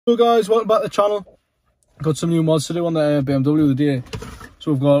Hello guys, welcome back to the channel. Got some new mods to do on the BMW today.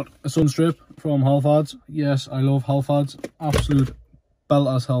 So we've got a sunstrip from Halfads. Yes, I love Halfads. Absolute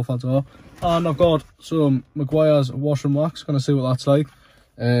belters Halfads are. And I've got some Maguire's wash and wax. Gonna see what that's like.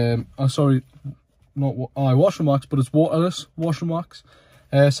 Sorry, not wash and wax, but it's waterless wash and wax.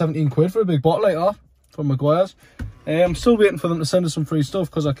 17 quid for a big bottle like that from Maguire's. I'm still waiting for them to send us some free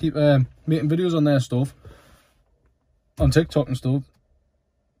stuff because I keep making videos on their stuff on TikTok and stuff,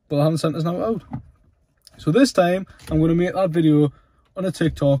 but they haven't sent us now out. So this time I'm going to make that video on a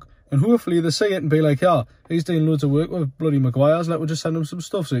TikTok, and hopefully they see it and be like, yeah, he's doing loads of work with bloody Maguire's, let me just send him some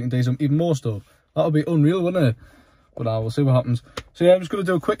stuff so he can do some even more stuff. That would be unreal, wouldn't it? But we'll see what happens. So yeah, I'm just going to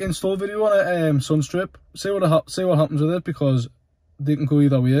do a quick install video on a sunstrip, see what happens with it, because they can go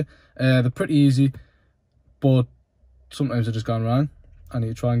either way. They're pretty easy, but sometimes they're just going wrong. I need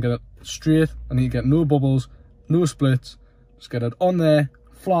to try and get it straight. I need to get no bubbles, no splits. Just get it on there,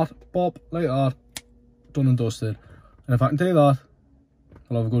 flat, pop, like that, done and dusted. And if I can do that,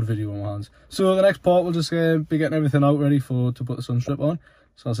 I'll have a good video on my hands. So the next part, we'll just be getting everything out ready to put the sunstrip on.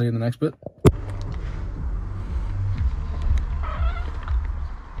 So I'll see you in the next bit.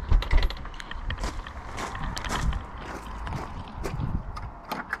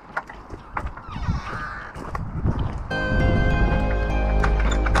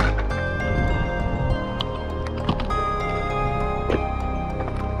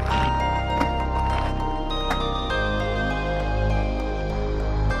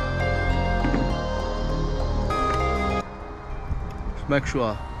 Make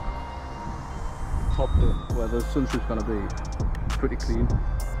sure top bit where the sunstrip's going to be pretty clean.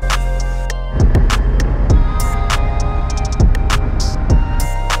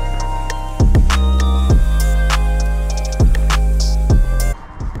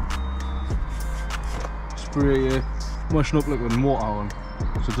 Spray it, mushing up like with water on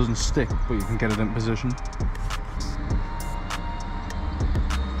so it doesn't stick, but you can get it in position.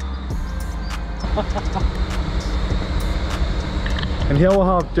 And here we'll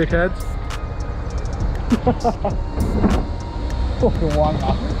have dickheads. Fucking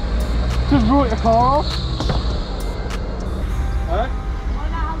wanker. Just wrote your car off. Eh? I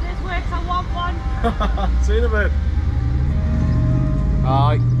don't know how this works, I want one. See you in a bit.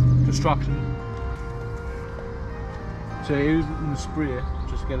 Aye, distraction. So you're using the spray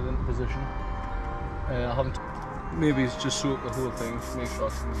just to get it into position. I haven't, maybe it's just soak the whole thing, make sure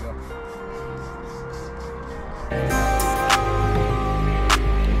it's in there.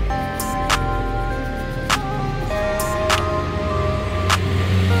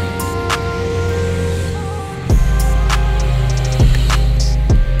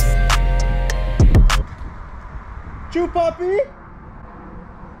 Chew puppy!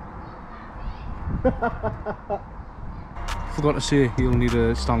 Forgot to say, you'll need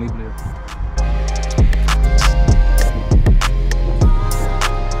a Stanley blade.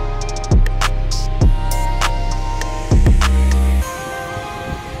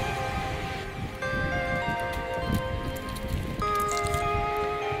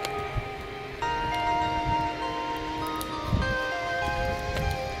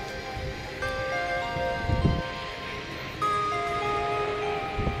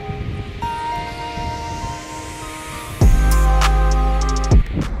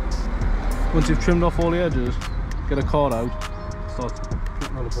 Once you've trimmed off all the edges, get a card out, start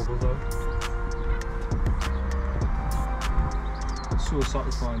putting all the bubbles out. It's so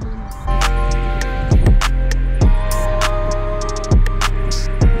satisfying doing it.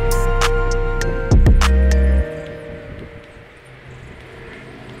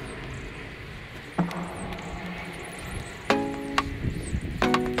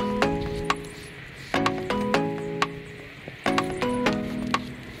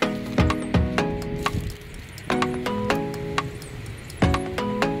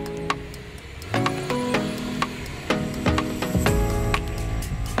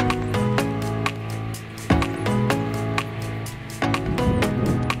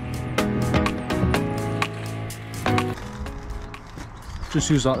 Just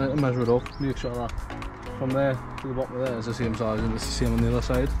use that to measure it up, make sure that from there to the bottom of there is the same size and it's the same on the other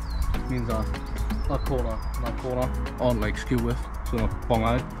side. It means that that corner and that corner aren't like skew width, so they're not bong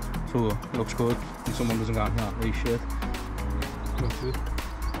eyed, so it looks good and someone doesn't get that really shit.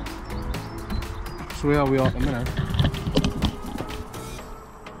 So here we are at the minute.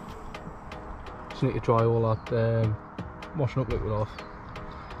 Just need to dry all that washing up liquid off.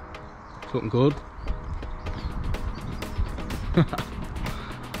 It's looking good.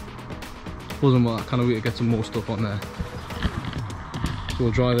 Wasn't what I kind of way to get some more stuff on there. So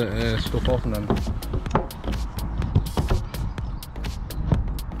we'll dry the stuff off and then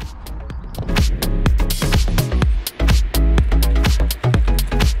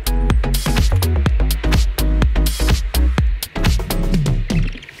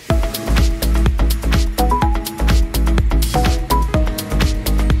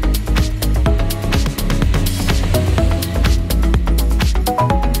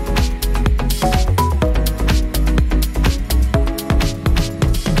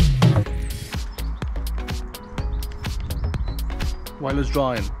it's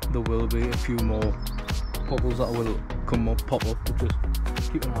drying, there will be a few more bubbles that will pop up, but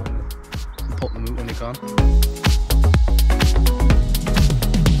just keep an eye on it and pop them out when you can.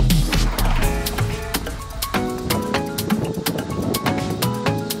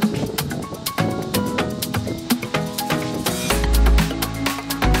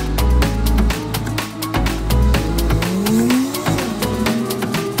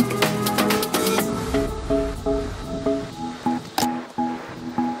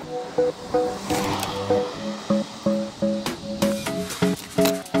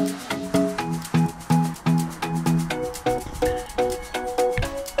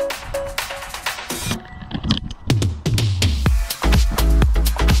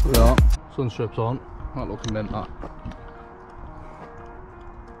 Sun strips on, not looking mint that.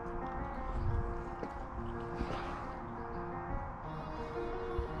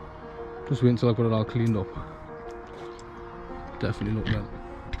 Just wait until I've got it all cleaned up. Definitely look mint.